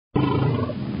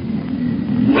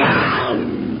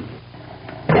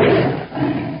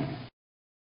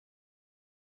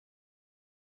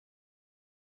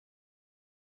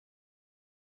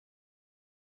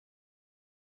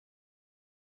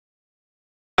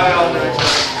Right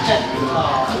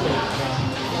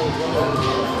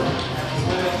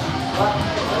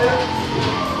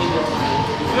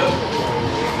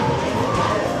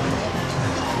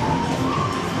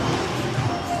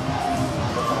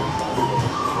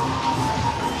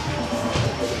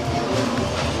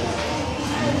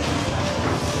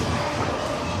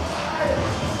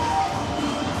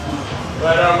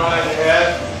arm behind your head.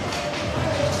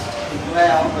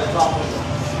 Well, the top of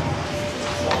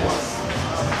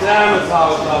Damn, it's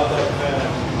how it's out there, man.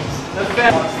 The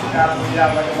fence. We have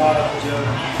like a lot of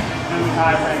really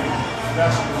high ranking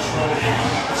vessel control.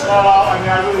 To start off, I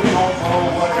mean, I really don't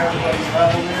know what everybody's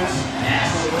level is.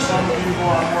 So for some of you who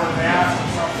are more advanced and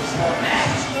some of the stuff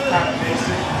is kind of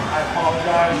basic, I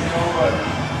apologize, you know, but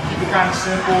keep it kind of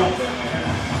simple. And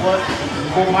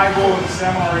what my goal in the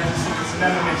seminar is, it's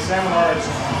an MMA seminar, is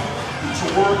to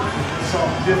work some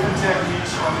different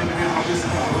techniques from individual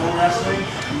disciplines of little wrestling.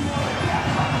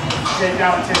 Take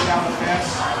down the fence.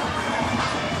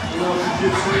 A little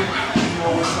jiu-jitsu, you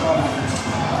know, with some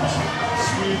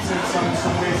sweeps and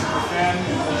some ways to defend.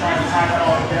 We're trying to tie it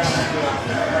all together into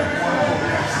like one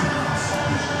program sequence.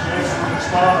 Okay, so we're going to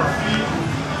start on our feet.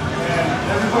 And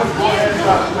everybody go ahead and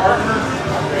got a partner.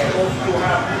 Okay, both people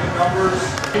have even numbers.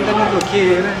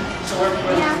 So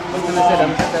everybody on the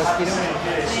same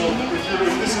page. So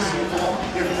if this is,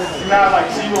 if you have like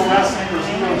zero wrestling or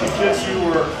zero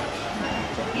jiu-jitsu or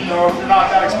you know, if you're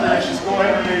not that experienced, just go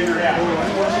ahead and raise your hand.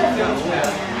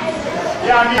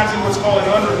 Yeah, I mean, that's what's called an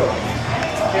underhook.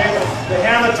 Okay, the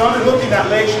hand that's underhooking, that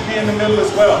leg should be in the middle as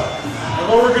well. And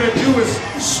what we're going to do is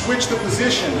switch the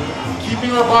position.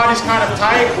 Keeping our bodies kind of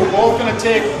tight, we're both going to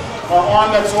take our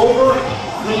arm that's over,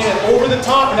 bring it over the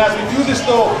top, and as we do this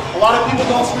though, a lot of people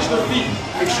don't switch their feet.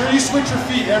 Make sure you switch your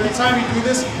feet. Every time you do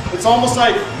this, it's almost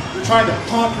like you're trying to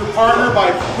pump your partner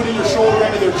by putting your shoulder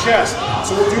into their chest.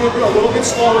 So we'll do it a little bit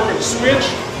slower. We're going to switch,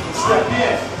 step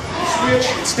in, switch,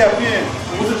 step in.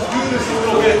 We'll just do this a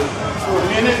little bit for a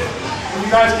minute. And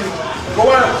you guys can go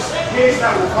at a pace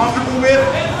that we're comfortable with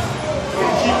and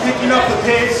keep picking up the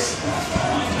pace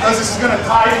because this is going to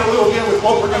tie in a little bit with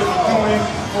what we're going to be doing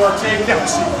for our takedown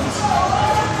sequence.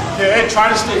 Okay,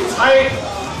 try to stay tight.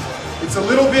 It's a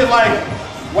little bit like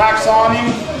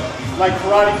wax-oning, like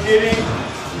karate kidding.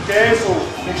 Okay, so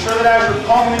make sure that as you're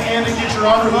pummeling in to get your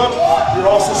underhook, you're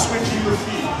also switching your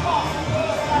feet.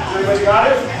 Everybody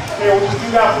got it? Okay, we'll just do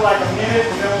that for like a minute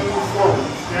and then we'll move forward.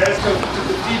 Okay, let's go to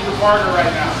defeat your partner right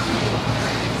now.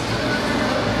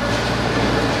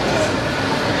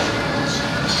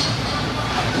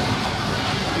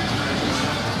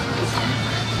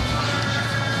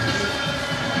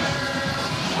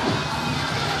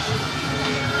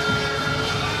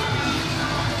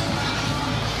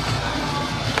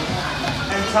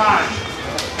 Time.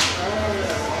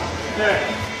 Okay.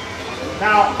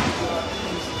 Now,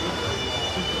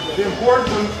 the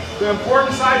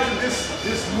important side to this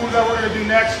move that we're going to do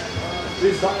next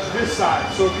is this side.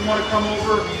 So if you want to come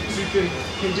over so you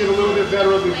can get a little bit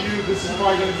better of the view, this is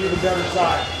probably going to be the better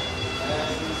side.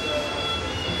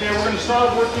 Okay, we're going to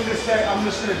start working this tech. I'm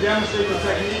just going to demonstrate the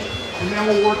technique, and then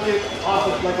we'll work it off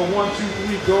of like a 1,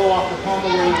 2, 3 go off the pummel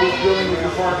where we're drilling with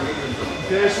your partner.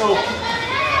 Okay, so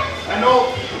I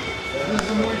know this is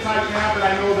a Muay Thai camp, and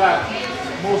I know that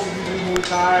most of you do Muay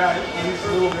Thai, at least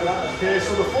a little bit. Okay,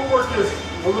 so the footwork is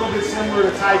a little bit similar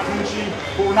to Thai Clinching,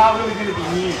 but we're not really going to be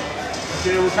knee.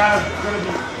 Okay, we're kind of going to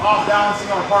be off balancing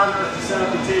our partner to set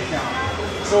up the takedown.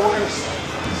 So we're going to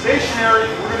stationary.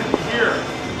 We're going to be here.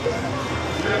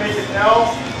 We're going to make an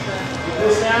L with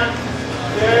this hand.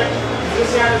 Okay, this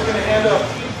hand is going to end up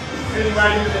fitting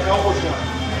right into the elbow joint.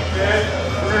 Okay,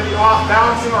 we're going to be off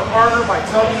balancing our partner by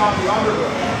tugging on the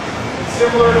underhook.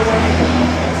 Similar to when you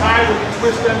tie with the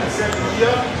twist them and set the knee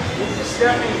up, we'll be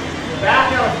stepping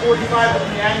back at a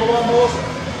 45-degree angle almost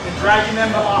and dragging them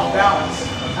to off balance.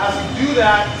 As we do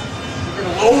that, we're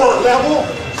going to lower our level.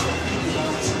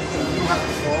 You don't have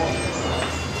to fall.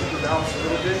 Keep your balance a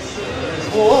little bit.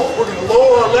 We're going to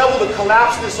lower our level to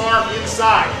collapse this arm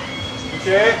inside.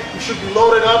 Okay? You should be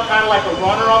loaded up kind of like a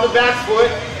runner on the back foot.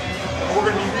 And we're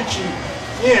going to be reaching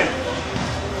in.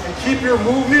 And keep your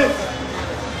movement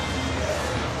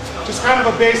just kind of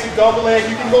a basic double leg.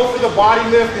 You can go for the body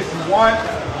lift if you want.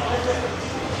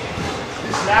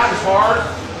 This mat is hard,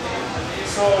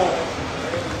 so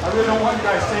I really don't want you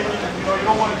guys taking, you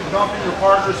don't want to be dumping your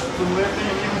partners from lifting,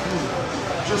 and even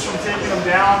just from taking them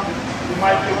down, it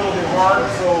might be a little bit hard,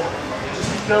 so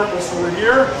just be careful. So we're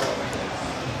here,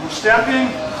 we're stepping,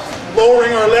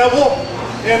 lowering our level,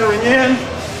 entering in,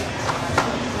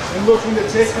 and looking to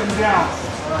take them down.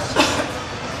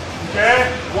 Okay?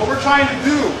 What we're trying to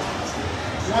do,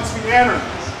 once we enter,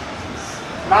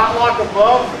 Not lock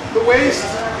above the waist,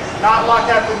 not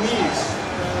lock at the knees.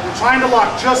 We're trying to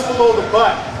lock just below the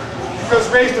butt. Because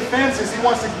Ray's defense is he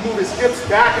wants to move his hips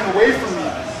back and away from me.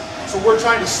 So we're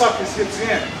trying to suck his hips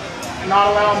in and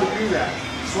not allow him to do that.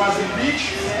 So as we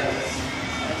reach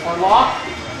or lock,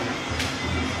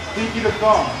 pinky to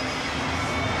thumb.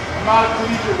 I'm not a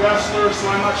collegiate wrestler, so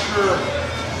I'm not sure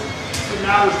if it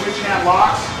matters which hand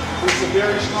locks. It's a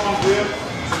very strong grip.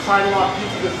 So try to lock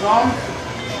pinky to thumb,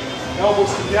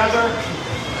 elbows together,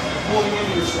 pulling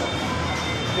into yourself.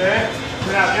 Okay?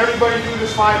 We're gonna have everybody do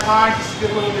this 5 times just to get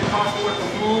a little bit comfortable with the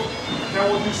move. Then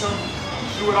we'll do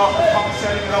it off the pump,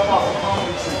 setting it up off the pump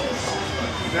sequence.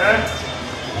 Okay?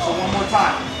 So one more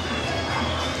time.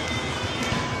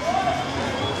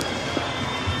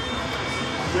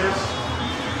 This.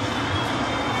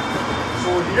 So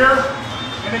we're here,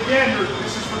 and again,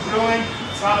 this is for drilling.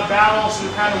 It's not a battle, so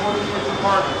you're kind of working with your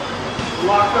partner. We're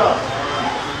locked up.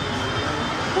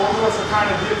 Both of us are kind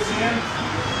of hips in,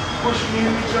 pushing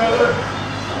into each other.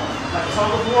 Like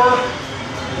tug of war,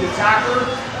 the attacker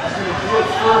is going to do it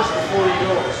first before he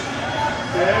goes.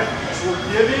 Okay? So we're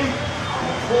giving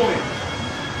and pulling.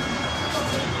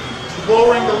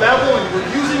 Lowering the level, and we're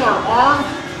using our arm,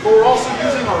 but we're also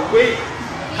using our weight,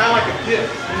 kind of like a dip.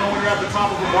 You know when you're at the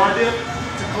top of a bar dip,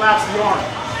 to collapse the arm.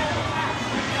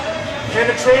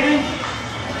 Penetrating,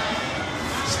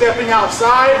 stepping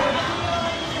outside,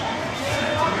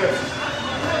 lift,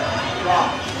 drop.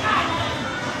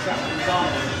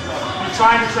 You're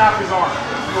trying to trap his arm,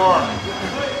 your arm,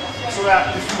 so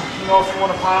that if you know if you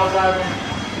want to pile drive him,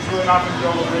 he's really not going to be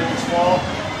able to break his fall.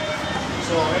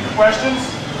 So, any questions?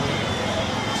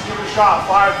 Let's give it a shot.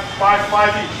 Five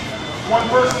each. One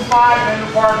person 5, and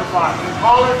your partner 5. And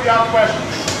call it if you have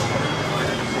questions.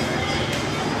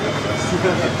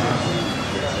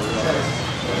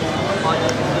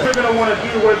 What you're going to want to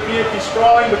do would be if he's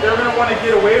sprawling, but they're going to want to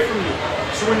get away from you.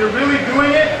 So when you're really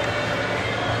doing it,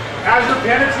 as you're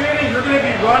penetrating, you're going to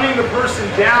be running the person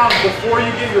down before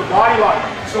you get your body lock.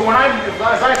 So when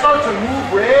as I start to move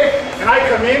Ray and I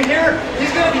come in here, he's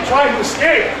going to be trying to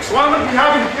escape. So I'm going to be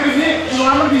having to get him in. You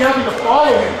know, I'm going to be having to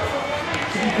follow him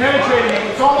to be penetrating him.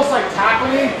 It's almost like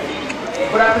tackling,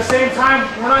 but at the same time,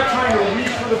 we're not trying to reach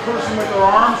for the person with our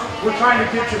arms. We're trying to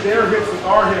get to their hips with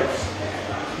our hips.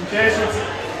 Okay, so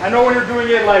I know when you're doing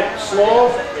it like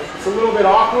slow, it's a little bit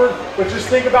awkward, but just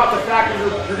think about the fact that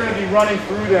you're going to be running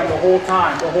through them the whole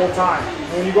time. And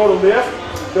when you go to lift,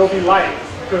 they'll be light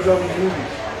because they'll be moving.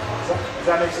 Does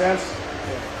that make sense?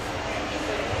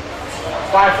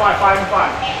 5, 5, 5, and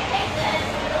 5.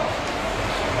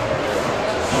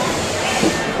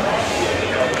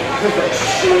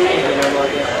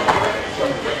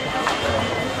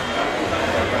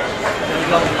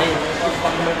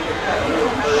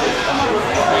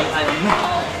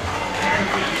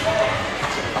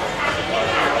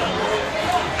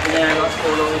 Yeah, that's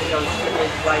all always shows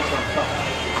right on top.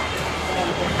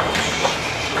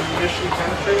 When you initially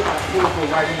penetrate, that pull will go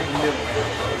right into the middle.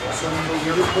 So when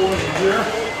the other pull in here,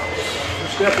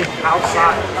 you're stepping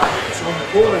outside. So when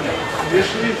you're pulling,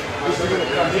 initially, this is going to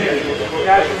come in.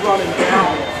 As you're running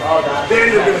down,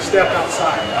 then you're going to step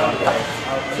outside.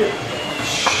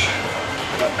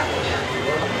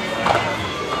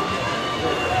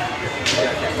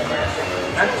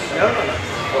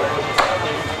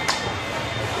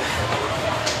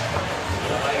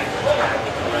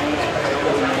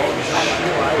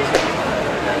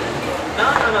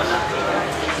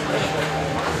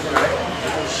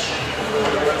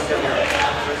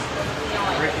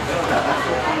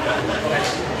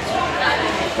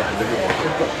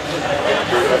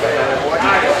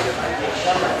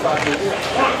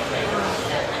 Nice.